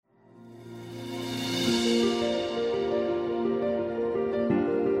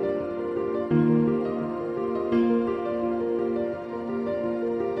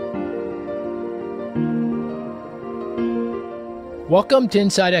Welcome to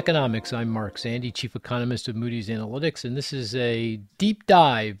Inside Economics. I'm Mark Zandi, Chief Economist of Moody's Analytics, and this is a deep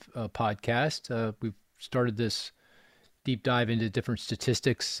dive podcast. We've started this deep dive into different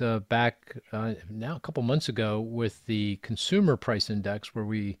statistics back now a couple months ago with the Consumer Price Index, where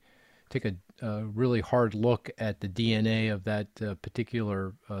we take a really hard look at the DNA of that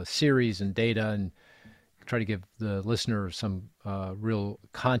particular series and data and try to give the listener some real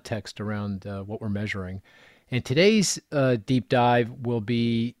context around what we're measuring. And today's deep dive will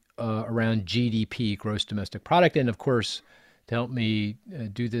be around GDP, gross domestic product. And of course, to help me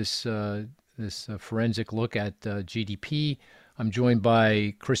do this forensic look at GDP, I'm joined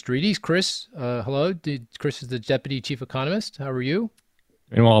by Chris Dreides. Chris, hello. Chris is the Deputy Chief Economist. How are you?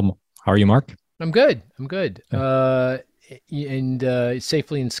 Well, how are you, Mark? I'm good. And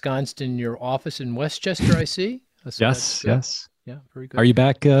safely ensconced in your office in Westchester, I see. Yes. Yeah, very good. Are you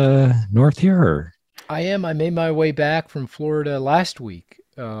back north here? Or? I am. I made my way back from Florida last week.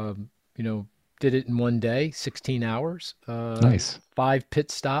 Did it in one day, 16 hours. Nice. 5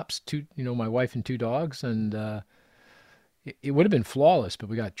 pit stops, my wife and 2 dogs, and it would have been flawless, but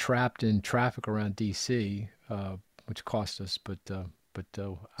we got trapped in traffic around D.C., which cost us. I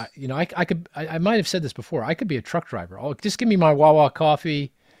might have said this before. I could be a truck driver. Just give me my Wawa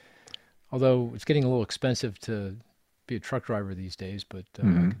coffee. Although it's getting a little expensive to be a truck driver these days, but I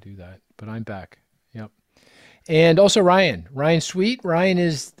could do that. But I'm back. Yep. And also Ryan Sweet. Ryan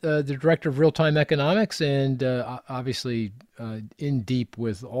is the Director of Real-Time Economics and obviously in deep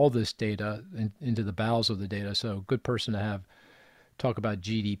with all this data and into the bowels of the data. So good person to have talk about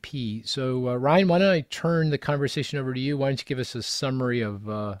GDP. So Ryan, why don't I turn the conversation over to you? Why don't you give us a summary of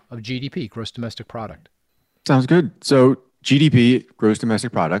GDP, gross domestic product? Sounds good. So GDP, gross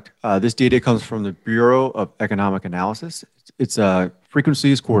domestic product. This data comes from the Bureau of Economic Analysis. Its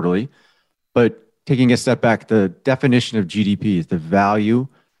frequency is quarterly, but taking a step back, the definition of GDP is the value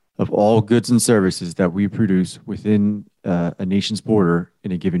of all goods and services that we produce within a nation's border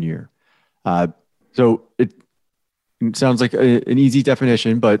in a given year. So it sounds like an easy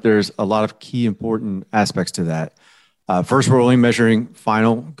definition, but there's a lot of key important aspects to that. First, we're only measuring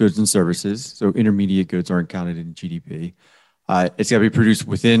final goods and services, so intermediate goods aren't counted in GDP. It's got to be produced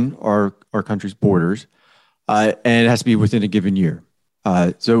within our country's borders, and it has to be within a given year.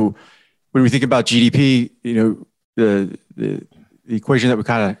 So when we think about GDP, the equation that we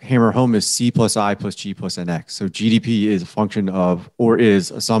kind of hammer home is C plus I plus G plus NX. So GDP is a function of, or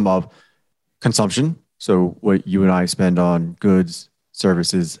is a sum of consumption. So what you and I spend on goods,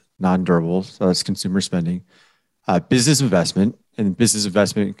 services, non-durables, so that's consumer spending, business investment, and business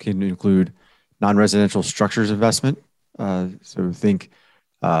investment can include non-residential structures investment. So think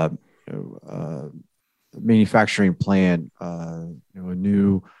manufacturing plant, a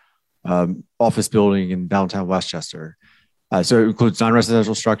new office building in downtown Westchester. So it includes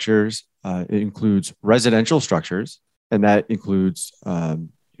non-residential structures. It includes residential structures, and that includes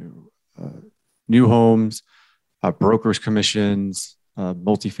new homes, brokers' commissions,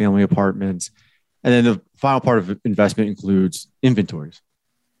 multifamily apartments. And then the final part of investment includes inventories.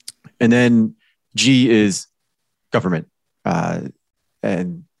 And then G is government. And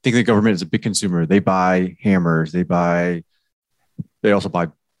think of the government as a big consumer. They buy hammers. They also buy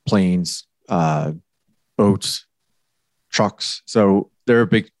planes, boats, trucks. So they're a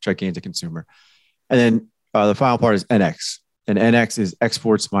big, gigantic consumer. And then the final part is NX. And NX is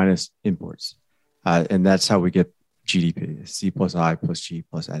exports minus imports. And that's how we get GDP, C plus I plus G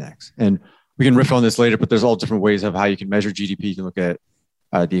plus NX. And we can riff on this later, but there's all different ways of how you can measure GDP. You can look at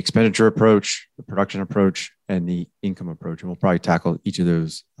the expenditure approach, the production approach, and the income approach. And we'll probably tackle each of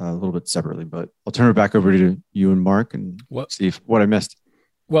those a little bit separately. But I'll turn it back over to you and Mark and see what I missed.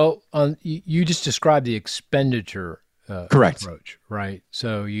 Well, you just described the expenditure Correct. approach, right?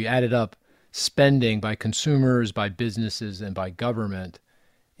 So you added up spending by consumers, by businesses, and by government,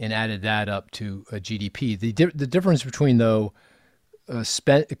 and added that up to a GDP. The difference between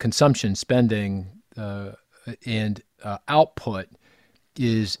consumption, spending, and output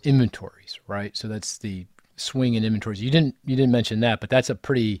is inventories, right? So that's the swing in inventories. You didn't mention that, but that's a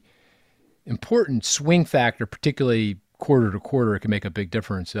pretty important swing factor, particularly quarter to quarter. It can make a big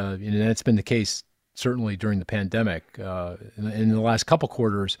difference, and that's been the case certainly during the pandemic. In the last couple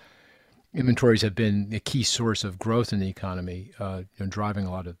quarters, inventories have been a key source of growth in the economy, driving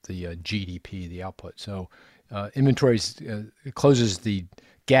a lot of the GDP, the output. So inventories closes the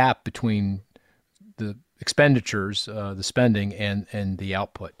gap between the expenditures, the spending, and the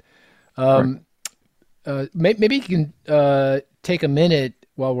output. Maybe you can take a minute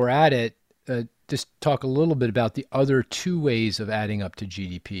while we're at it, just talk a little bit about the other two ways of adding up to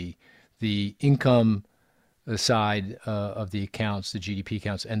GDP, the income side of the accounts, the GDP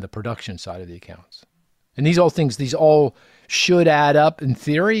accounts, and the production side of the accounts. And these all should add up in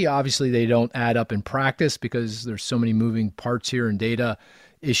theory. Obviously, they don't add up in practice because there's so many moving parts here and data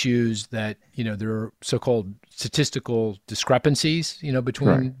issues that, there are so-called statistical discrepancies,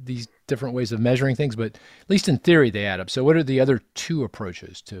 between these different ways of measuring things. But at least in theory, they add up. So what are the other two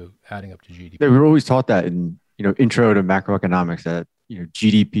approaches to adding up to GDP? We were always taught that in, intro to macroeconomics that,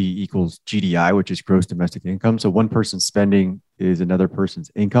 GDP equals GDI, which is gross domestic income. So one person's spending is another person's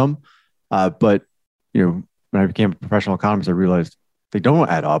income. But when I became a professional economist, I realized they don't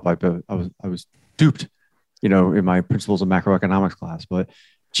add up. I was duped, in my principles of macroeconomics class. But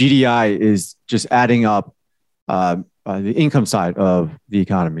GDI is just adding up the income side of the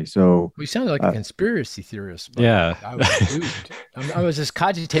economy. So we sounded like a conspiracy theorist. But Yeah. I was duped. I was just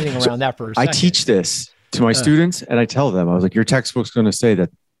cogitating around that for a second. I teach this to my students, and I tell them, I was like, your textbook's going to say that,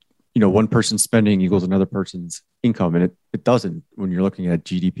 one person's spending equals another person's income, and it doesn't when you're looking at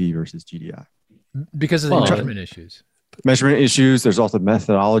GDP versus GDI. Because of the measurement issues. Measurement issues. There's also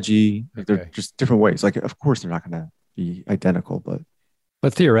methodology. Okay. They're just different ways. Like, of course, they're not going to be identical,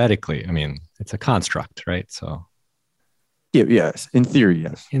 But theoretically, I mean, it's a construct, right? So yes, in theory,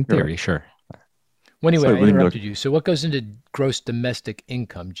 yes. in You're theory, right. sure. Well, anyway, So I interrupted you. So what goes into gross domestic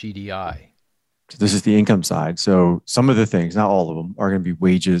income, GDI? So this is the income side. So some of the things, not all of them, are going to be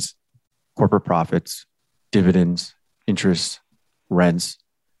wages, corporate profits, dividends, interest, rents.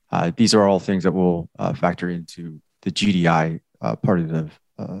 These are all things that will factor into the GDI part of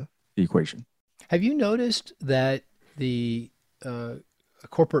the equation. Have you noticed that the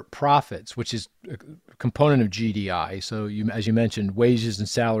corporate profits, which is a component of GDI, so as you mentioned, wages and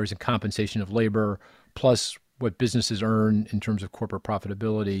salaries and compensation of labor, plus what businesses earn in terms of corporate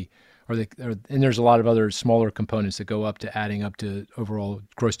profitability, and there's a lot of other smaller components that go up to adding up to overall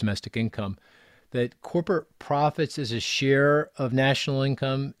gross domestic income, that corporate profits as a share of national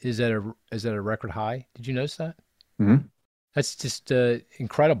income is at a record high. Did you notice that? Mm-hmm. That's just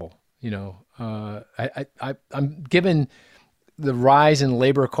incredible. I'm given the rise in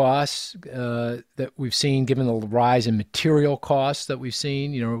labor costs that we've seen, given the rise in material costs that we've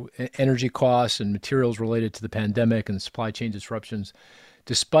seen, energy costs and materials related to the pandemic and supply chain disruptions.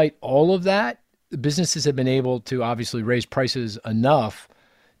 Despite all of that, the businesses have been able to obviously raise prices enough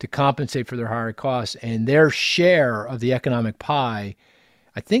to compensate for their higher costs, and their share of the economic pie,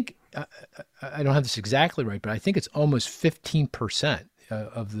 I think, I don't have this exactly right, but I think it's almost 15%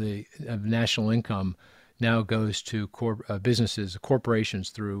 of national income now goes to businesses, corporations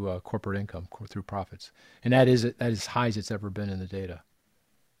through corporate income, through profits, and that is as high as it's ever been in the data.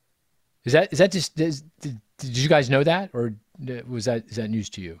 Is that just did you guys know that, or is that news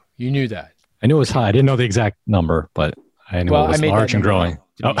to you? You knew that. I knew it was high. I didn't know the exact number, but I knew it was large and growing.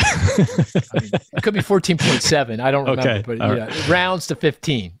 I mean, it could be 14.7. I don't remember, Okay. but All yeah, it rounds to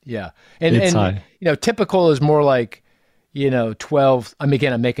 15. Yeah, and It's high. Typical is more like 12. I'm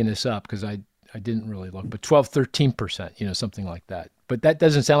making this up because I didn't really look, but 12, 13%. Something like that. But that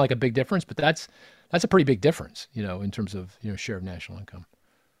doesn't sound like a big difference, but that's a pretty big difference. In terms of share of national income.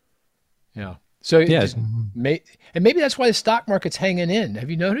 Yeah. So Yeah. and maybe that's why the stock market's hanging in. Have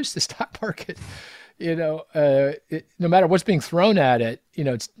you noticed the stock market? No matter what's being thrown at it,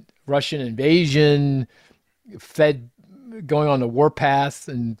 it's Russian invasion, Fed going on the warpath,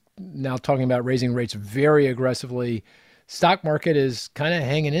 and now talking about raising rates very aggressively. Stock market is kind of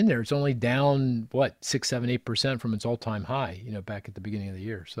hanging in there. It's only down 6, 7, 8% from its all-time high, back at the beginning of the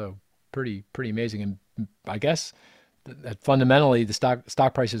year. So pretty amazing. And I guess that fundamentally the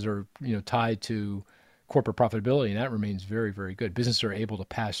stock prices are tied to corporate profitability, and that remains very, very good. Businesses are able to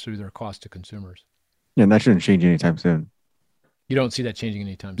pass through their costs to consumers. Yeah, and that shouldn't change anytime soon. You don't see that changing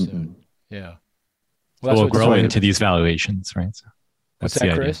anytime soon. Yeah. So we'll grow into these valuations, right? So What's that's the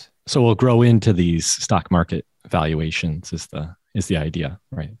that, idea. Chris? So we'll grow into these stock market valuations is the idea,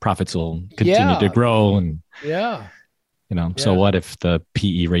 right? Profits will continue to grow, and yeah. So what if the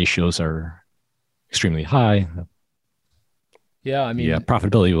PE ratios are extremely high? Yeah, I mean,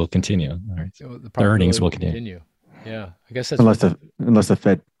 profitability will continue. Right? So the earnings will continue. Yeah, I guess that's unless the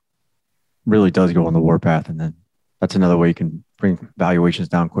Fed really does go on the warpath, and then that's another way you can bring valuations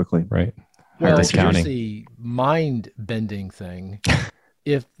down quickly. Right. Well, discounting. here's the mind-bending thing.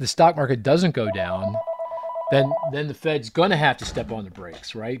 If the stock market doesn't go down, then the Fed's going to have to step on the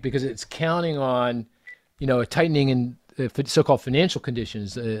brakes, right? Because it's counting on, a tightening in so-called financial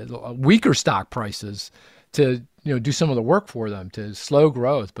conditions, weaker stock prices to, do some of the work for them to slow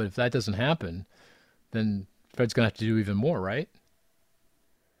growth. But if that doesn't happen, then the Fed's going to have to do even more, right?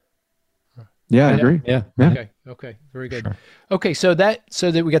 Yeah, I agree. Yeah. Okay. Very good. Sure. Okay. So that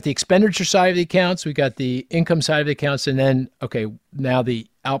we got the expenditure side of the accounts, we got the income side of the accounts, and then, now the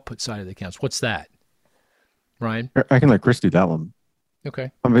output side of the accounts. What's that, Ryan? I can let Chris do that one.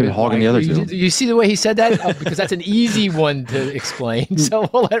 Okay. I'm been hogging the other two. You see the way he said that? Because that's an easy one to explain. So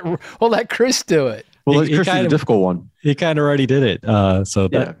we'll let Chris do it. Well, let's Chris do the difficult one. He kind of already did it. So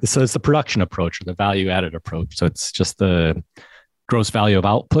it's the production approach or the value added approach. So it's just the gross value of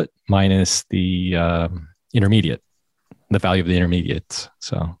output minus the intermediate, the value of the intermediates.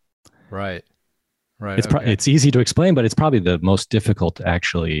 So right. It's easy to explain, but it's probably the most difficult to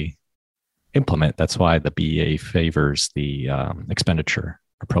actually implement. That's why the BEA favors the expenditure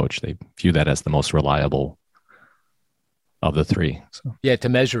approach. They view that as the most reliable of the three. So. Yeah, to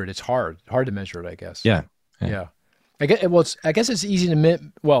measure it, it's hard to measure it, I guess. Yeah. I guess it's easy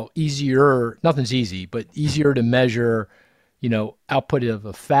to easier. Nothing's easy, but easier to measure. Output of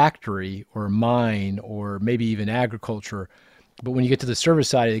a factory or a mine or maybe even agriculture. But when you get to the service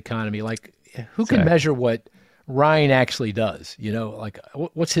side of the economy, like who can measure what Ryan actually does?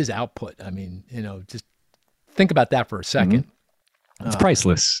 What's his output? I mean, just think about that for a second. Mm-hmm. It's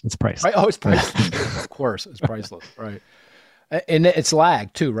priceless. It's priceless. Right? Oh, it's priceless. Of course, it's priceless. Right. And it's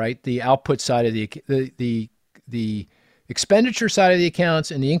lagged too, right? The output side of the expenditure side of the accounts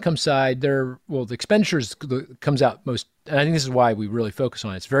and the income side, the expenditures comes out most, and I think this is why we really focus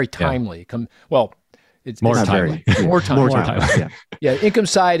on it. It's very timely. It's more timely. More timely. Yeah. Income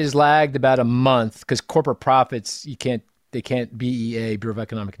side is lagged about a month because corporate profits, BEA, Bureau of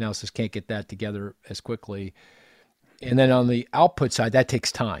Economic Analysis, can't get that together as quickly. And then on the output side, that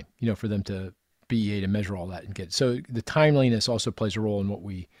takes time, for them to BEA to measure all that and get it. So the timeliness also plays a role in what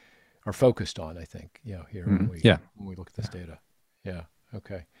we are focused on, I think, here when we look at this data. Yeah.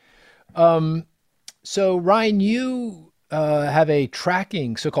 Okay. So Ryan, you have a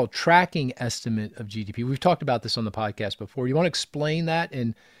so-called tracking estimate of GDP. We've talked about this on the podcast before. You want to explain that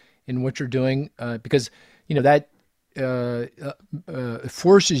and what you're doing? Because, that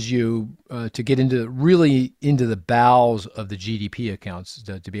forces you to get into the bowels of the GDP accounts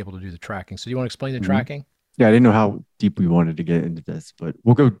to be able to do the tracking. So do you want to explain the tracking? Yeah, I didn't know how deep we wanted to get into this, but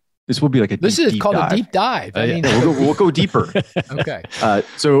we'll go. This will be like This is called a deep dive. We'll go deeper. Okay.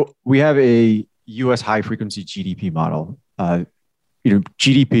 So we have a U.S. high frequency GDP model.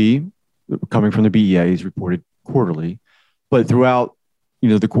 GDP coming from the BEA is reported quarterly, but throughout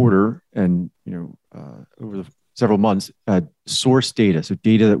the quarter and over the several months, source data, so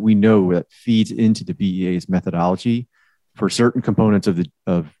data that we know that feeds into the BEA's methodology for certain components of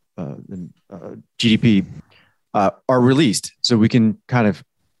GDP are released, so we can kind of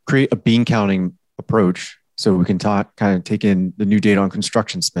create a bean counting approach. So we can kind of take in the new data on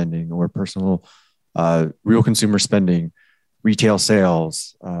construction spending or personal, real consumer spending, retail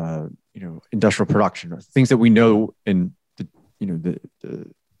sales, industrial production, things that we know in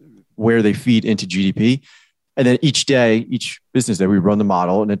where they feed into GDP. And then each business day, we run the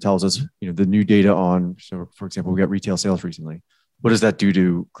model and it tells us, the new data on, so for example, we got retail sales recently. What does that do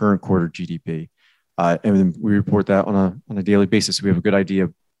to current quarter GDP? And then we report that on a daily basis. So we have a good idea,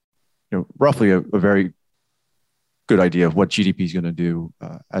 roughly a very good idea of what GDP is going to do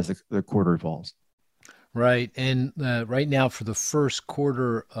as the quarter evolves. Right. And right now for the first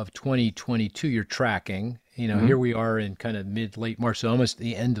quarter of 2022, you're tracking, here we are in kind of late March, so almost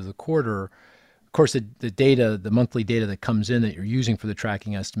the end of the quarter. Of course, the data, the monthly data that comes in that you're using for the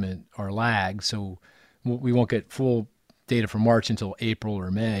tracking estimate are lagged. So we won't get full data for March until April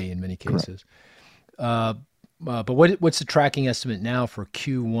or May in many cases. But what's the tracking estimate now for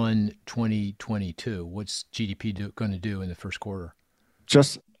Q1 2022? What's GDP going to do in the first quarter?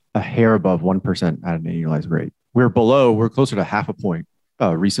 Just a hair above 1% at an annualized rate. We're closer to half a point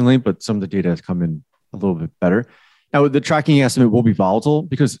recently, but some of the data has come in a little bit better. Now, the tracking estimate will be volatile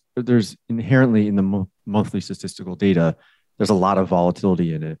because there's inherently in the monthly statistical data, there's a lot of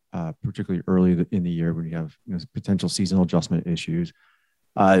volatility in it, particularly early in the year when you have potential seasonal adjustment issues.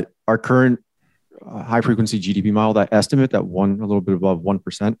 Our current high frequency GDP model, that estimate, a little bit above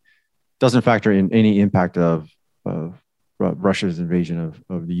 1%, doesn't factor in any impact of Russia's invasion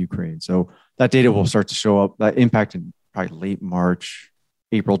of the Ukraine. So that data will start to show up, that impact in probably late March,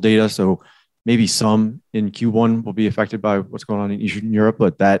 April data. So maybe some in Q1 will be affected by what's going on in Eastern Europe,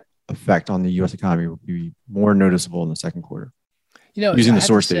 but that effect on the U.S. economy will be more noticeable in the second quarter. Using the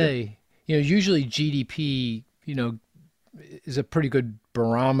source data. Usually GDP, is a pretty good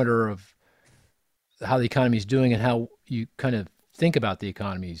barometer of how the economy is doing and how you kind of think about the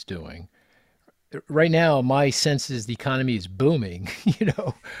economy is doing. Right now, my sense is the economy is booming.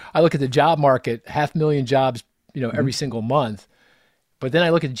 I look at the job market, 500,000 jobs, every single month. But then I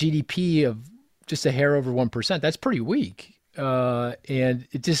look at GDP of just a hair over 1%. That's pretty weak. And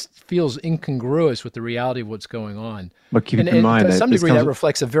it just feels incongruous with the reality of what's going on. But keep in mind to that some degree that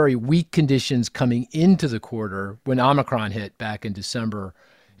reflects a very weak conditions coming into the quarter when Omicron hit back in December,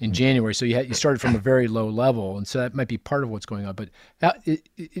 in January. So you started from a very low level, and so that might be part of what's going on. But do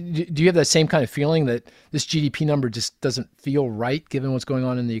you have that same kind of feeling that this GDP number just doesn't feel right given what's going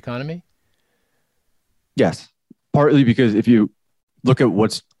on in the economy? Yes, partly because if you look at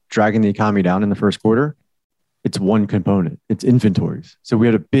what's dragging the economy down in the first quarter, it's one component. It's inventories. So we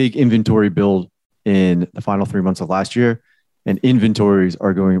had a big inventory build in the final 3 months of last year, and inventories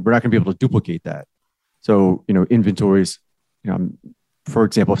we're not going to be able to duplicate that. So, inventories, for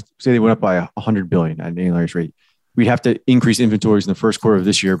example, say they went up by 100 billion at an annualized rate, we'd have to increase inventories in the first quarter of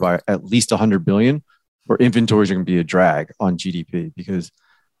this year by at least 100 billion, or inventories are going to be a drag on GDP, because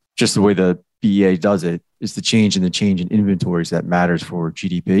just the way the BEA does it is the change in inventories that matters for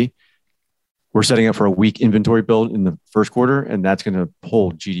GDP. We're setting up for a weak inventory build in the first quarter, and that's going to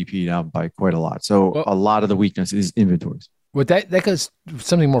pull GDP down by quite a lot. So a lot of the weakness is inventories. Well, that goes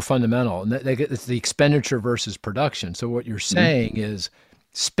something more fundamental, and it's the expenditure versus production. So what you're saying is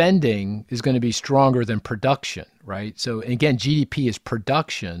spending is going to be stronger than production, right? So again, GDP is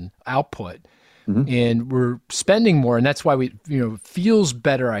production output, and we're spending more, and that's why we, feels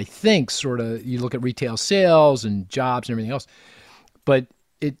better. I think sort of you look at retail sales and jobs and everything else, but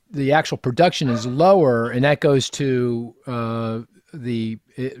the actual production is lower, and that goes to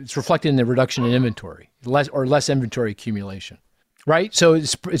it's reflected in the reduction in inventory, less inventory accumulation, right? So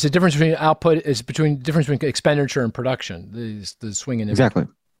it's a difference between output, difference between expenditure and production, the swing in inventory. Exactly.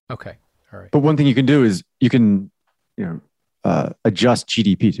 Okay, all right. But one thing you can do is you can adjust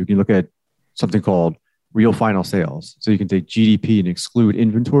GDP. So you can look at something called real final sales. So you can take GDP and exclude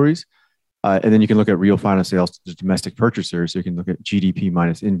inventories. And then you can look at real final sales to domestic purchasers. So you can look at GDP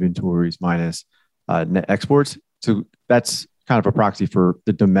minus inventories minus net exports. So that's kind of a proxy for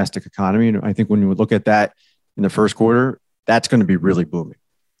the domestic economy. And I think when you look at that in the first quarter, that's going to be really booming.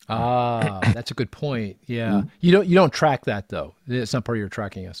 That's a good point. Yeah. You don't track that though. It's not part of your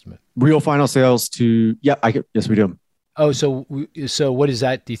tracking estimate. Real final sales yes, we do. Oh, so what is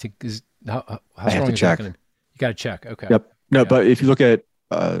that? Do you think is how strong is that going to be? You got to check. Okay. Yep. No, but if you look at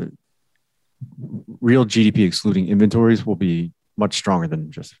real GDP excluding inventories will be much stronger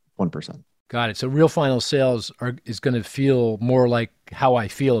than just 1%. Got it. So real final sales is going to feel more like how I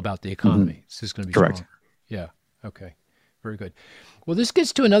feel about the economy. It's just going to be correct. Stronger. Yeah. Okay. Very good. Well, this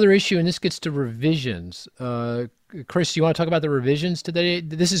gets to another issue, and this gets to revisions. Chris, you want to talk about the revisions today?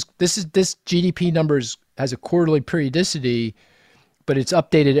 This GDP numbers has a quarterly periodicity, but it's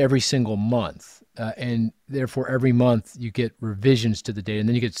updated every single month. And therefore, every month you get revisions to the data, and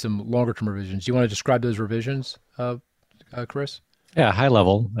then you get some longer-term revisions. Do you want to describe those revisions, Chris? Yeah, high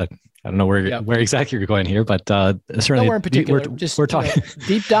level. I don't know where exactly you're going here, but certainly nowhere in particular. We're talking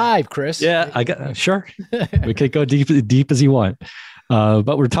deep dive, Chris. Yeah, sure. We could go deep as you want.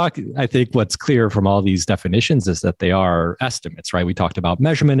 But we're talking, I think what's clear from all these definitions is that they are estimates, right? We talked about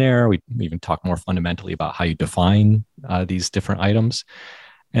measurement error. We even talked more fundamentally about how you define these different items.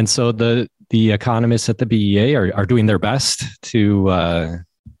 And so the economists at the BEA are doing their best to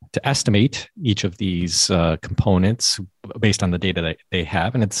estimate each of these components based on the data that they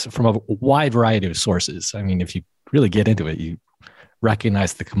have. And it's from a wide variety of sources. I mean, if you really get into it, you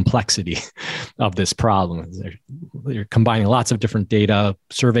recognize the complexity of this problem. You're combining lots of different data,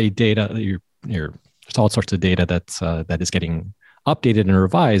 survey data. There's all sorts of data that is getting updated and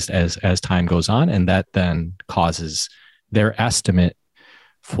revised as time goes on, and that then causes their estimate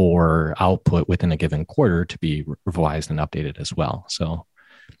for output within a given quarter to be revised and updated as well. So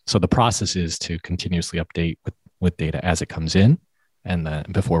the process is to continuously update with data as it comes in, and then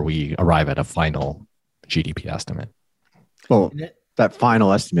before we arrive at a final GDP estimate. Well, that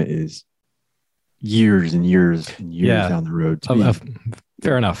final estimate is years and years and years down the road.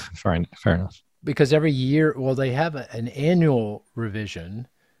 Fair enough. Because every year, they have an annual revision.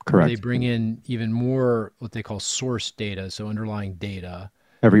 Correct. They bring in even more what they call source data, so underlying data.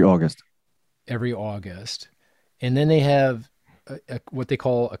 Every August. And then they have what they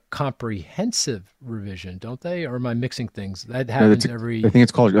call a comprehensive revision, don't they? Or am I mixing things? That happens I think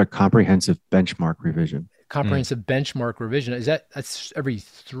it's called a comprehensive benchmark revision. Comprehensive benchmark revision. That's every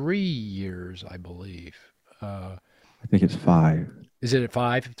 3 years, I believe. I think it's 5. Is it at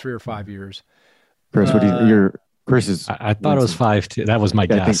 5, 3 or 5 years? Chris, Chris is. I thought it was 5 too. That was my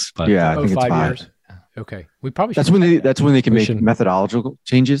guess. I think it's 5 years. Okay, we probably. That's when they can make methodological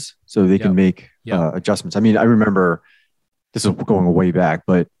changes, so they can make adjustments. I mean, I remember this is going way back,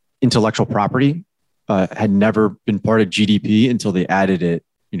 but intellectual property had never been part of GDP until they added it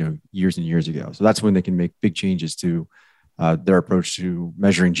years and years ago. So that's when they can make big changes to their approach to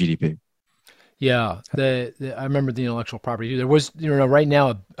measuring GDP. Yeah, I remember the intellectual property. There was, right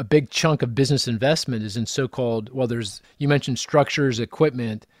now a big chunk of business investment is in so-called, well, you mentioned structures,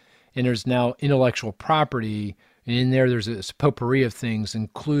 equipment, and there's now intellectual property. And in there's a potpourri of things,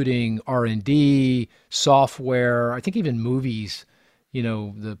 including R&D, software, I think even movies,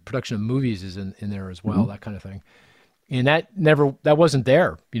 the production of movies is in there as well, that kind of thing. And that wasn't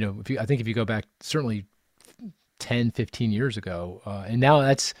there, I think if you go back certainly 10, 15 years ago, and now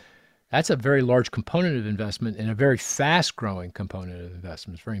that's a very large component of investment and a very fast growing component of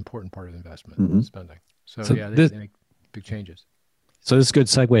investment. It's a very important part of investment spending. So yeah, they make big changes. So this is a good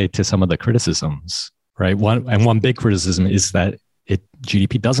segue to some of the criticisms, right? One big criticism is that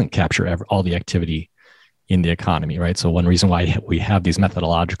GDP doesn't capture all the activity in the economy, right? So one reason why we have these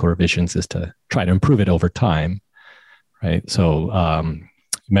methodological revisions is to try to improve it over time, right? So you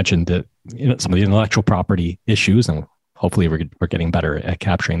mentioned that some of the intellectual property issues, and hopefully we're getting better at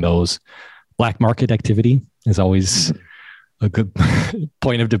capturing those. Black market activity is always a good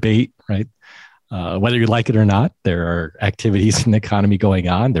point of debate, right? Whether you like it or not, there are activities in the economy going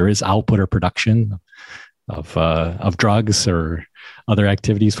on. There is output or production of drugs or other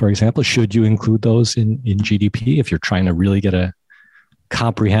activities, for example. Should you include those in GDP if you're trying to really get a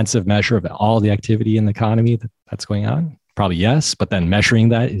comprehensive measure of all the activity in the economy that's going on? Probably yes, but then measuring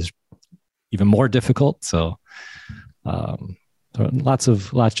that is even more difficult. So lots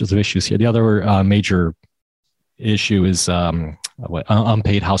of issues here. The other major issue is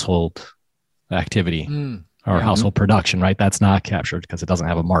unpaid household activity or household production, right? That's not captured because it doesn't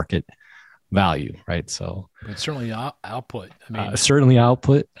have a market value, right? So but certainly output. I mean, certainly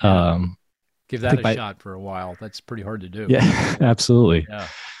output. Give that a shot for a while. That's pretty hard to do. Yeah, absolutely. Yeah,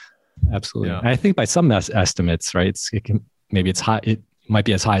 absolutely. Yeah. I think by some estimates, right, it's high. It might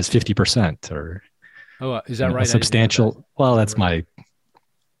be as high as 50% or. Oh, is that right? Substantial. Well, that's right.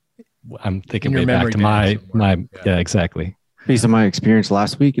 I'm thinking way back to my. Yeah, exactly. Based on my experience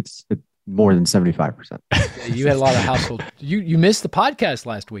last week, it's more than 75%. You had a lot of household. You missed the podcast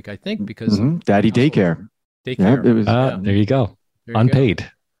last week, I think, because Daddy daycare. Daycare. Yeah, it was, there you go. Unpaid.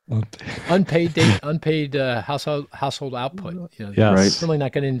 Unpaid household output. Yeah, right. Certainly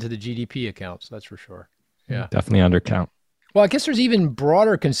not getting into the GDP accounts. That's for sure. Yeah, definitely undercount. Well, I guess there's even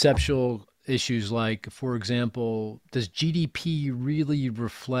broader conceptual issues like, for example, does GDP really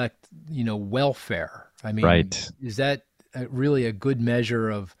reflect, welfare? I mean, right. Is that really a good measure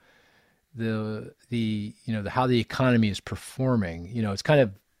of the how the economy is performing? It's kind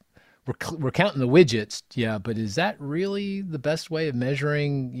of, we're counting the widgets, yeah, but is that really the best way of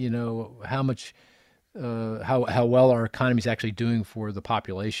measuring, how much, how well our economy is actually doing for the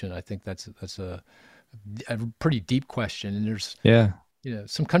population? I think that's a pretty deep question, and there's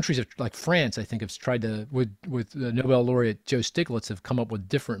some countries like France, I think, have tried to with Nobel laureate Joe Stiglitz have come up with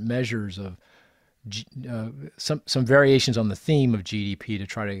different measures of some variations on the theme of GDP to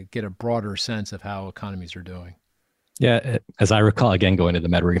try to get a broader sense of how economies are doing. Yeah, as I recall, again going to the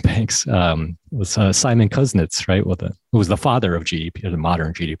memory banks, was Simon Kuznets, right? Who was the father of GDP, or the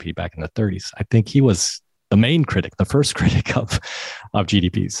modern GDP back in the 30s. I think he was the main critic, the first critic of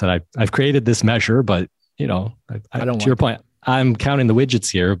GDP. Said, I've created this measure, but I don't. To your point, I'm counting the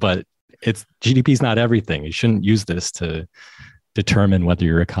widgets here, but GDP is not everything. You shouldn't use this to determine whether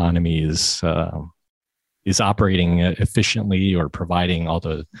your economy is operating efficiently or providing all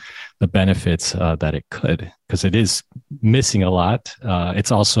the benefits that it could, because it is missing a lot.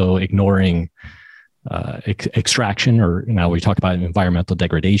 It's also ignoring extraction, or now we talk about environmental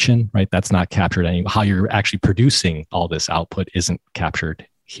degradation, right? That's not captured. How you're actually producing all this output isn't captured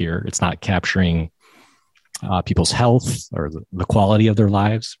here. It's not capturing people's health or the quality of their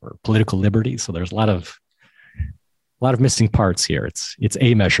lives or political liberty. So there's a lot of missing parts here. It's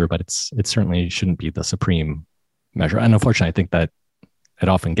a measure, but it certainly shouldn't be the supreme measure. And unfortunately, I think that it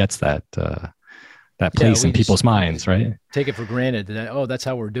often gets that place in people's minds, right? Take it for granted that, that's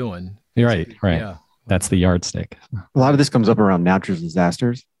how we're doing. You're right. Yeah. That's the yardstick. A lot of this comes up around natural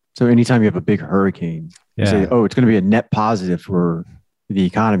disasters. So anytime you have a big hurricane, you say, it's going to be a net positive for the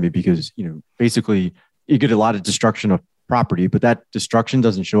economy because, basically you get a lot of destruction of property, but that destruction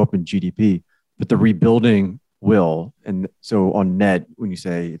doesn't show up in GDP, but the rebuilding will. And so on net, when you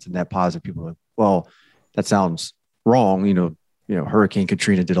say it's a net positive, people are like, well, that sounds wrong. Hurricane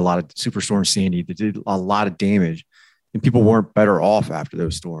Katrina did a lot of Superstorm Sandy, they did a lot of damage, and people weren't better off after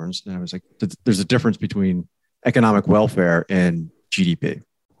those storms. And I was like, there's a difference between economic welfare and GDP.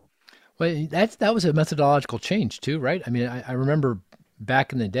 Well, that was a methodological change too, right? I mean, I remember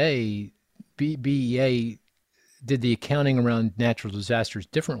back in the day, BEA did the accounting around natural disasters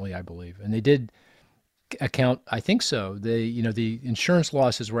differently, I believe, and they did account. I think so. The insurance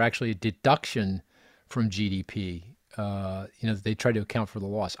losses were actually a deduction from GDP. They tried to account for the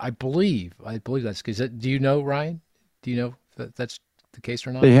loss. I believe that's because. Do you know, Ryan? Do you know if that's the case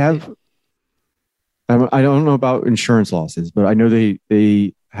or not? They have. I don't know about insurance losses, but I know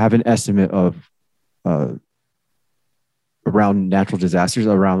they have an estimate of around natural disasters,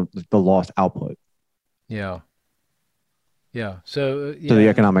 around the lost output. Yeah. So the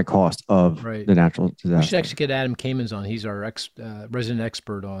economic cost of the natural disaster. We should actually get Adam Kamens on. He's our resident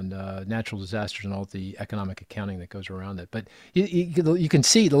expert on natural disasters and all the economic accounting that goes around it. But you can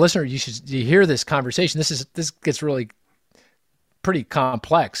see, the listener, you hear this conversation. This gets really pretty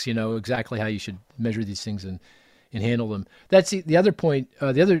complex. Exactly how you should measure these things and handle them. That's the other point.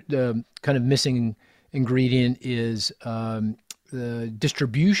 The other kind of missing ingredient is the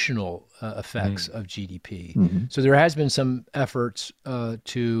distributional effects of GDP. Mm-hmm. So there has been some efforts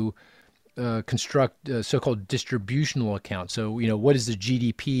to construct so-called distributional accounts. So, what is the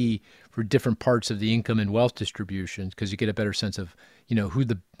GDP for different parts of the income and wealth distribution? Because you get a better sense of,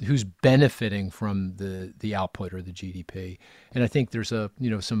 who's benefiting from the output or the GDP. And I think there's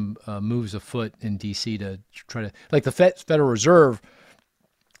some moves afoot in DC to try to, like the Federal Reserve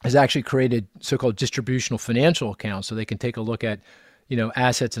has actually created so-called distributional financial accounts, so they can take a look at,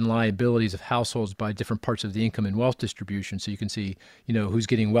 assets and liabilities of households by different parts of the income and wealth distribution. So you can see, who's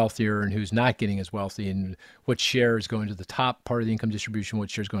getting wealthier and who's not getting as wealthy, and what share is going to the top part of the income distribution,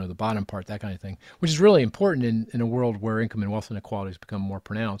 what share is going to the bottom part, that kind of thing, which is really important in a world where income and wealth inequality has become more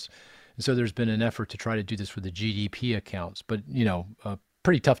pronounced. And so there's been an effort to try to do this with the GDP accounts, but,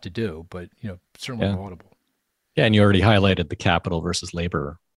 pretty tough to do, but, certainly laudable. Yeah, and you already highlighted the capital versus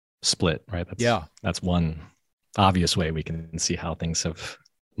labor split, right? That's one obvious way we can see how things have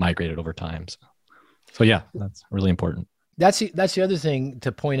migrated over time. So yeah, that's really important. That's the other thing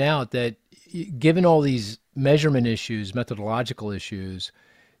to point out, that given all these measurement issues, methodological issues,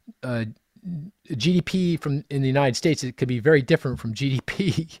 GDP in the United States, it could be very different from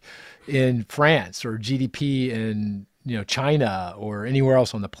GDP in France or GDP in China or anywhere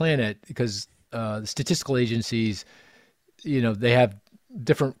else on the planet, because the statistical agencies, they have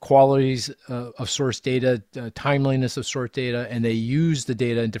different qualities of source data, timeliness of source data, and they use the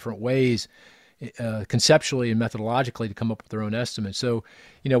data in different ways, conceptually and methodologically, to come up with their own estimates. So,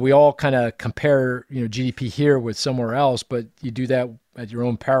 we all kind of compare, GDP here with somewhere else, but you do that at your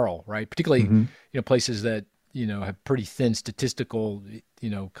own peril, right? Particularly, places that, have pretty thin statistical,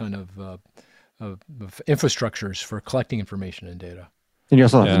 kind of infrastructures for collecting information and data. And you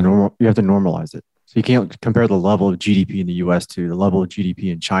also have to normalize it. So you can't compare the level of GDP in the U.S. to the level of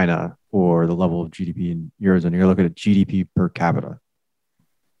GDP in China or the level of GDP in Eurozone. You're looking at GDP per capita.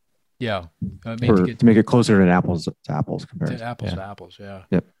 Yeah, to make it closer to an apples to apples comparison. To apples, yeah.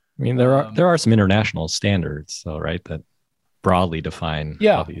 Yep. I mean, there are some international standards, though, right, that broadly define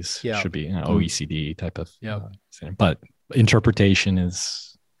how these should be, OECD type of. Standard. But interpretation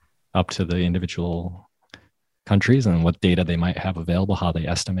is up to the individual countries and what data they might have available, how they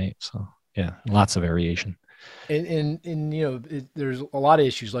estimate. So. Yeah, lots of variation. And there's a lot of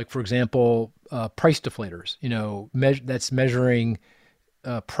issues, like, for example, price deflators, that's measuring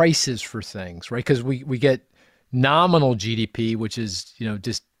prices for things, right? Because we get nominal GDP, which is,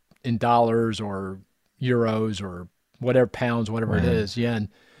 just in dollars or euros or whatever, pounds, whatever it is, yen.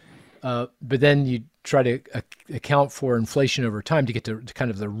 But then you try to account for inflation over time to get to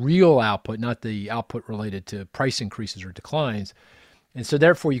kind of the real output, not the output related to price increases or declines. And so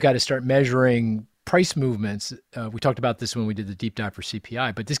therefore, you got to start measuring price movements. We talked about this when we did the deep dive for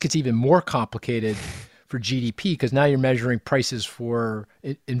CPI, but this gets even more complicated for GDP, because now you're measuring prices for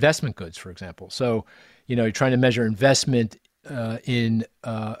investment goods, for example. So, you're trying to measure investment in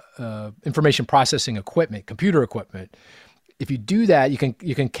information processing equipment, computer equipment. If you do that, you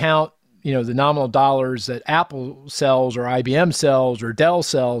can count, the nominal dollars that Apple sells or IBM sells or Dell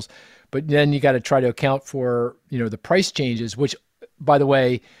sells, but then you got to try to account for, the price changes, which, by the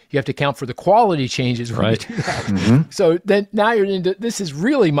way, you have to account for the quality changes when you do that. Mm-hmm. So then now you're into, this is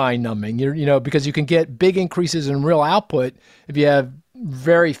really mind-numbing, because you can get big increases in real output if you have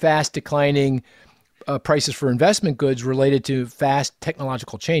very fast declining prices for investment goods related to fast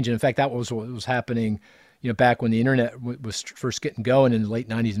technological change. And in fact, that was what was happening, back when the internet was first getting going in the late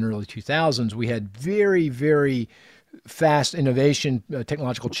 90s and early 2000s. We had very, very fast innovation,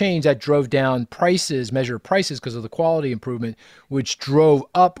 technological change that drove down prices, measured prices because of the quality improvement, which drove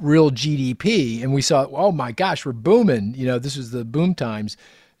up real GDP. And we saw, oh my gosh, we're booming. This was the boom times.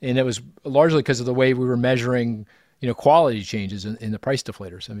 And it was largely because of the way we were measuring, quality changes in the price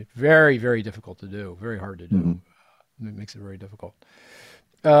deflators. I mean, very, very difficult to do, very hard to do. it makes it very difficult.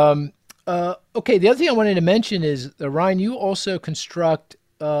 Okay, the other thing I wanted to mention is, Ryan, you also construct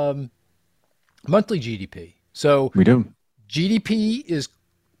monthly GDP. So We do. GDP is,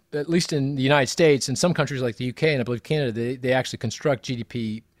 at least in the United States, in some countries like the UK and I believe Canada, they actually construct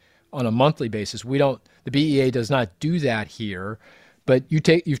GDP on a monthly basis. We don't. The BEA does not do that here, but you've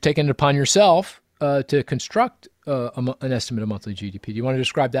taken it upon yourself to construct an estimate of monthly GDP. Do you want to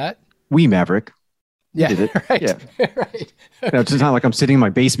describe that? We Maverick. Yeah, Did it. right. Yeah. Right. It's just not like I'm sitting in my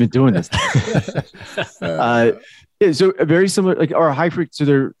basement doing this. Yeah, so very similar, like our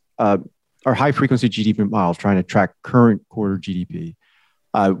our high frequency GDP models trying to track current quarter GDP.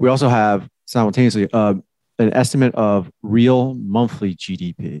 We also have simultaneously an estimate of real monthly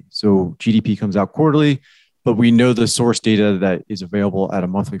GDP. So GDP comes out quarterly, but we know the source data that is available at a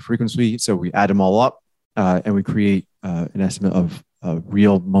monthly frequency. So we add them all up and we create an estimate of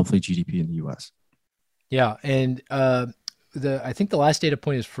real monthly GDP in the US. Yeah, and I think the last data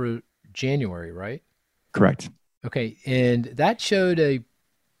point is for January, right? Correct. Okay, and that showed a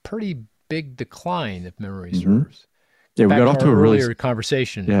pretty big decline, if memory Mhm. serves. Yeah, we Back got to off our to a really earlier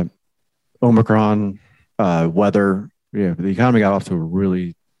conversation. yeah Omicron, weather. Yeah, the economy got off to a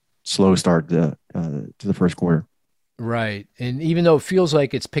really slow start to the first quarter. Right, and even though it feels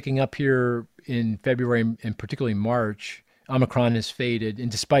like it's picking up here in February and particularly March, Omicron has faded, and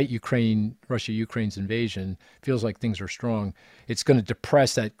despite Ukraine's invasion, feels like things are strong. It's going to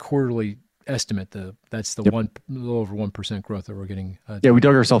depress that quarterly estimate. That's the Yep. a little over 1% growth that we're getting. Yeah, we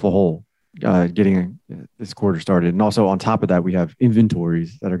dug ourselves a hole getting this quarter started. And also on top of that, we have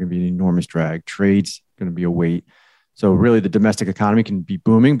inventories that are going to be an enormous drag. Trade's going to be a weight. So really the domestic economy can be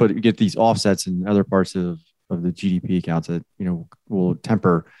booming, but you get these offsets in other parts of the GDP accounts that, will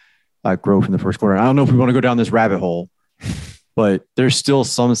temper growth in the first quarter. I don't know if we want to go down this rabbit hole, but there's still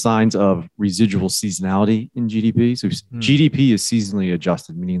some signs of residual seasonality in GDP. So GDP is seasonally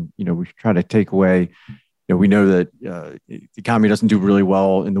adjusted, meaning, we try to take away, we know that the economy doesn't do really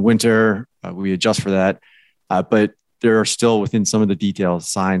well in the winter. We adjust for that. But there are still within some of the details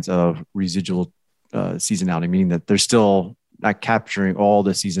signs of residual seasonality, meaning that they're still not capturing all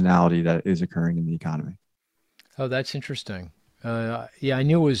the seasonality that is occurring in the economy. Oh, that's interesting. Yeah, I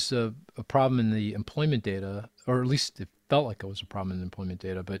knew it was a problem in the employment data, or at least it felt like it was a problem in the employment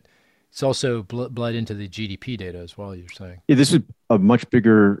data, but it's also bled into the GDP data as well, you're saying. Yeah, this was a much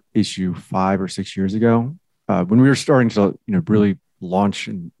bigger issue 5 or 6 years ago when we were starting to, really launch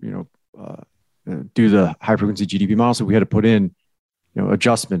and, do the high frequency GDP model. So we had to put in,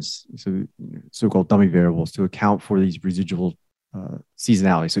 adjustments, so-called dummy variables to account for these residual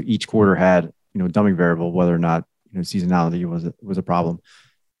seasonality. So each quarter had, dummy variable, whether or not, seasonality was a problem.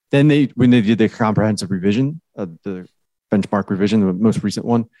 Then when they did the comprehensive revision, the benchmark revision, the most recent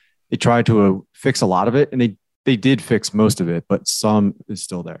one, they tried to fix a lot of it, and they did fix most of it, but some is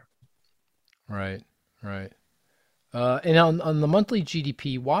still there. Right. And on the monthly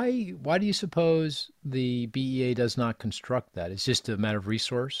GDP, why do you suppose the BEA does not construct that? It's just a matter of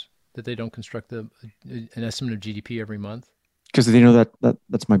resource that they don't construct an estimate of GDP every month? Because they know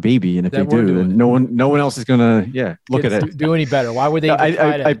that's my baby, and if they do, then no one else is gonna look at it. Do any better? Why would they?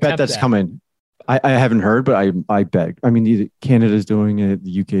 I bet that's coming. I haven't heard, but I bet. I mean, Canada's doing it,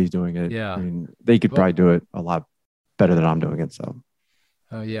 the UK is doing it. Yeah, I mean, they could probably do it a lot better than I'm doing it. So.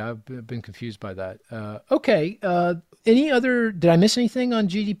 Yeah, I've been confused by that. Okay. Did I miss anything on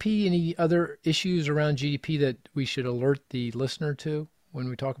GDP? Any other issues around GDP that we should alert the listener to when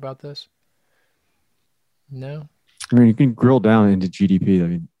we talk about this? No? I mean, you can drill down into GDP. I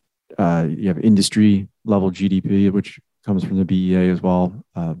mean, you have industry level GDP, which comes from the BEA as well.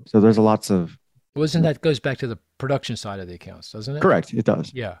 So there's lots of. Wasn't that goes back to the production side of the accounts, doesn't it? Correct. It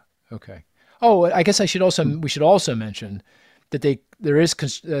does. Yeah. Okay. Oh, I guess we should also mention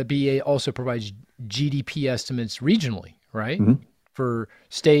that BEA also provides GDP estimates regionally, right? Mm-hmm. For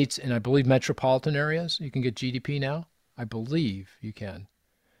states and I believe metropolitan areas, you can get GDP now. I believe you can.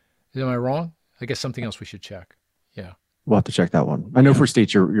 Am I wrong? I guess something else we should check. Yeah. We'll have to check that one. I know for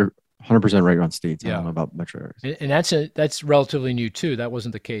states, you're 100% right on states. I don't know about metro areas. And that's relatively new too. That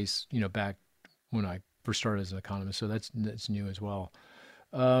wasn't the case, back when I first started as an economist. So that's new as well.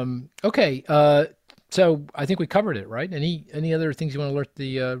 Okay. So I think we covered it, right? Any other things you want to alert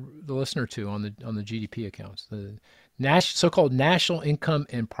the listener to on the GDP accounts, the so-called national income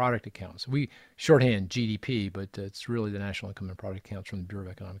and product accounts? We shorthand GDP, but it's really the national income and product accounts from the Bureau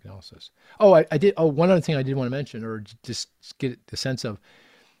of Economic Analysis. Oh, one other thing I did want to mention, or just get the sense of,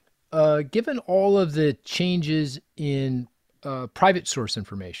 given all of the changes in private source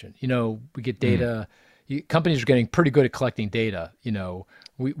information, we get data. companies are getting pretty good at collecting data.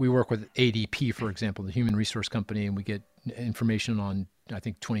 We work with ADP, for example, the human resource company, and we get information on, I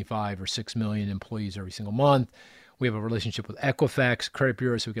think, 25 or 6 million employees every single month. We have a relationship with Equifax credit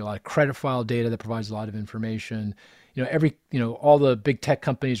bureau, so we get a lot of credit file data that provides a lot of information. All the big tech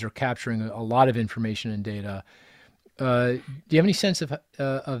companies are capturing a lot of information and data. Do you have any sense of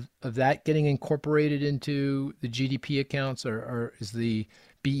that getting incorporated into the GDP accounts, or is the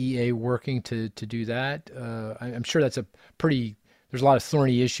BEA working to do that? I'm sure that's there's a lot of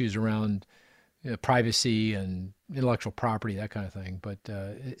thorny issues around privacy and intellectual property, that kind of thing. But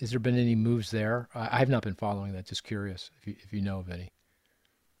has there been any moves there? I have not been following that. Just curious if you know of any.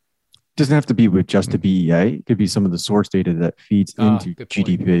 Doesn't have to be with just the BEA. It could be some of the source data that feeds into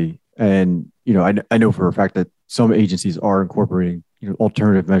GDP. And I know for a fact that some agencies are incorporating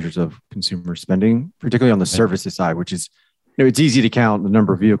alternative measures of consumer spending, particularly on the services side, which is it's easy to count the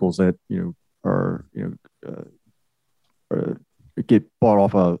number of vehicles that are get bought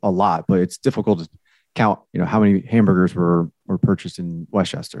off a lot, but it's difficult to count how many hamburgers were purchased in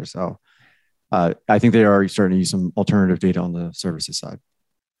Westchester. So I think they are starting to use some alternative data on the services side.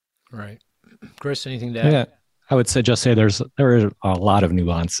 Right. Chris, anything to add? Yeah, I would say there are a lot of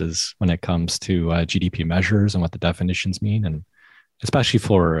nuances when it comes to GDP measures and what the definitions mean, and especially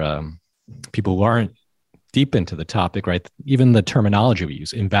for people who aren't deep into the topic, right? Even the terminology we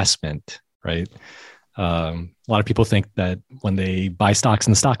use, investment, right? A lot of people think that when they buy stocks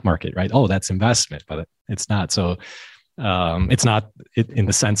in the stock market, right? Oh, that's investment, but it's not. So it's not in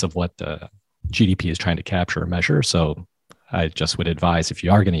the sense of what GDP is trying to capture or measure. So I just would advise, if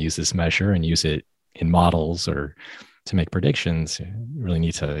you are going to use this measure and use it in models or to make predictions, you really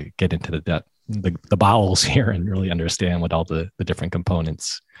need to get into the bowels here and really understand what all the different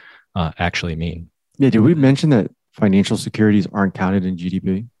components actually mean. Yeah, did we mention that financial securities aren't counted in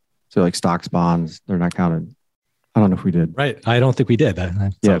GDP? So like stocks, bonds, they're not counted. I don't know if we did. Right. I don't think we did.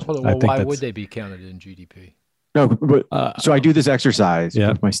 Why would they be counted in GDP? No, but so I do this exercise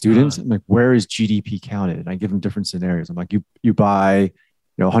with my students. I'm like, where is GDP counted? And I give them different scenarios. I'm like, you buy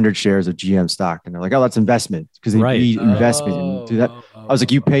 100 shares of GM stock, and they're like, oh, that's investment, because they need investment into that. I was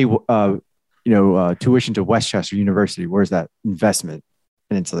like, you pay tuition to Westchester University. Where's that investment?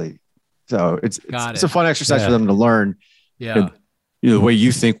 And it's like, so it's a fun exercise for them to learn. Yeah. The way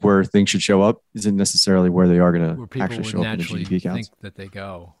you think where things should show up isn't necessarily where they are going to actually show up in the GDP accounts. Think that they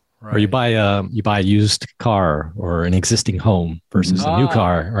go. Right. Or you buy a used car or an existing home versus a new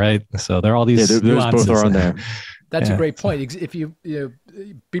car, right? So there are all these. Those both are on there. That's a great point. If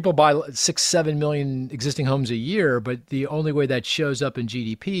people buy 6-7 million existing homes a year, but the only way that shows up in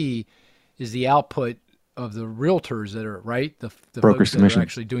GDP is the output of the realtors that are the folks that are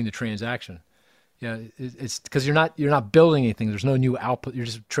actually doing the transaction. Yeah, it's because you're not building anything. There's no new output. You're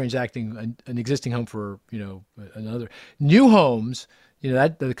just transacting an existing home for another. New homes,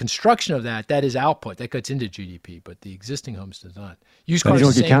 that the construction of that is output that gets into GDP, but the existing homes does not. Used cars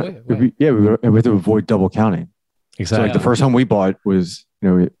the same way. We have to avoid double counting. Exactly. So like the first home we bought was it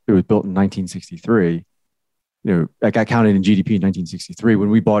was built in 1963. That got counted in GDP in 1963. When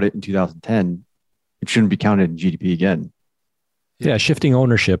we bought it in 2010, it shouldn't be counted in GDP again. Yeah, shifting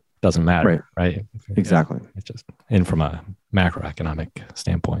ownership doesn't matter, right? Exactly. It's just from a macroeconomic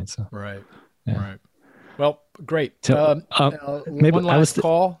standpoint. So. Right. Yeah. Right. Well, great. So, maybe one last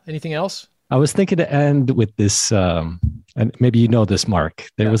call. Anything else? I was thinking to end with this, and maybe you know this, Mark.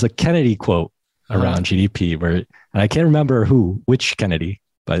 There was a Kennedy quote around GDP and I can't remember which Kennedy,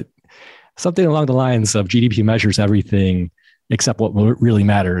 but something along the lines of GDP measures everything except what really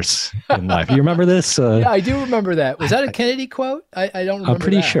matters in life. You remember this? Yeah, I do remember that. Was that a Kennedy quote? I don't remember. I'm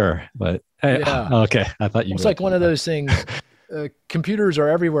pretty sure, but okay. I thought you. It's like one of those things. Computers are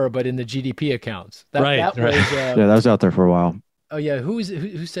everywhere, but in the GDP accounts. That was, that was out there for a while. Oh yeah, who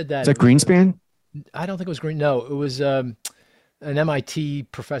said that? Is that Greenspan? I don't think it was Green. No, it was an MIT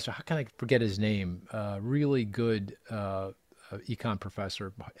professor. How can I forget his name? Really good econ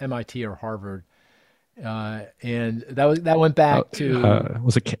professor, MIT or Harvard. And that went back to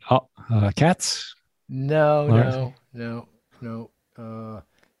was it Katz? No.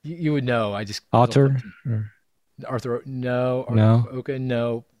 You would know. I just Arthur. No. Okay,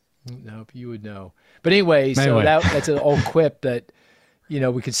 no. You would know. But anyway, so that's an old quip that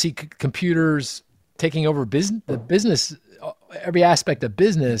we could see computers taking over the business, every aspect of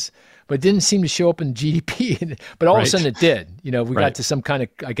business, but it didn't seem to show up in GDP. But all of a sudden it did. We got to some kind of,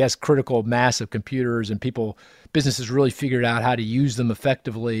 I guess, critical mass of computers, and businesses really figured out how to use them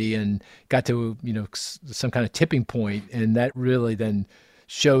effectively and got to, some kind of tipping point, and that really then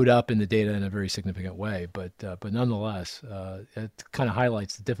showed up in the data in a very significant way. But nonetheless, it kind of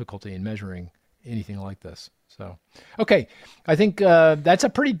highlights the difficulty in measuring anything like this. So, okay, I think that's a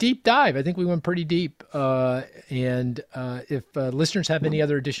pretty deep dive. I think we went pretty deep. And if listeners have any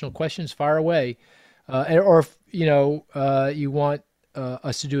other additional questions, fire away. Or if you want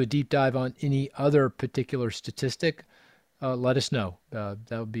us to do a deep dive on any other particular statistic, let us know. That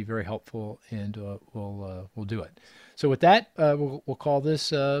would be very helpful, and we'll do it. So with that, we'll call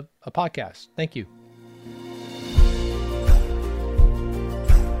this a podcast. Thank you.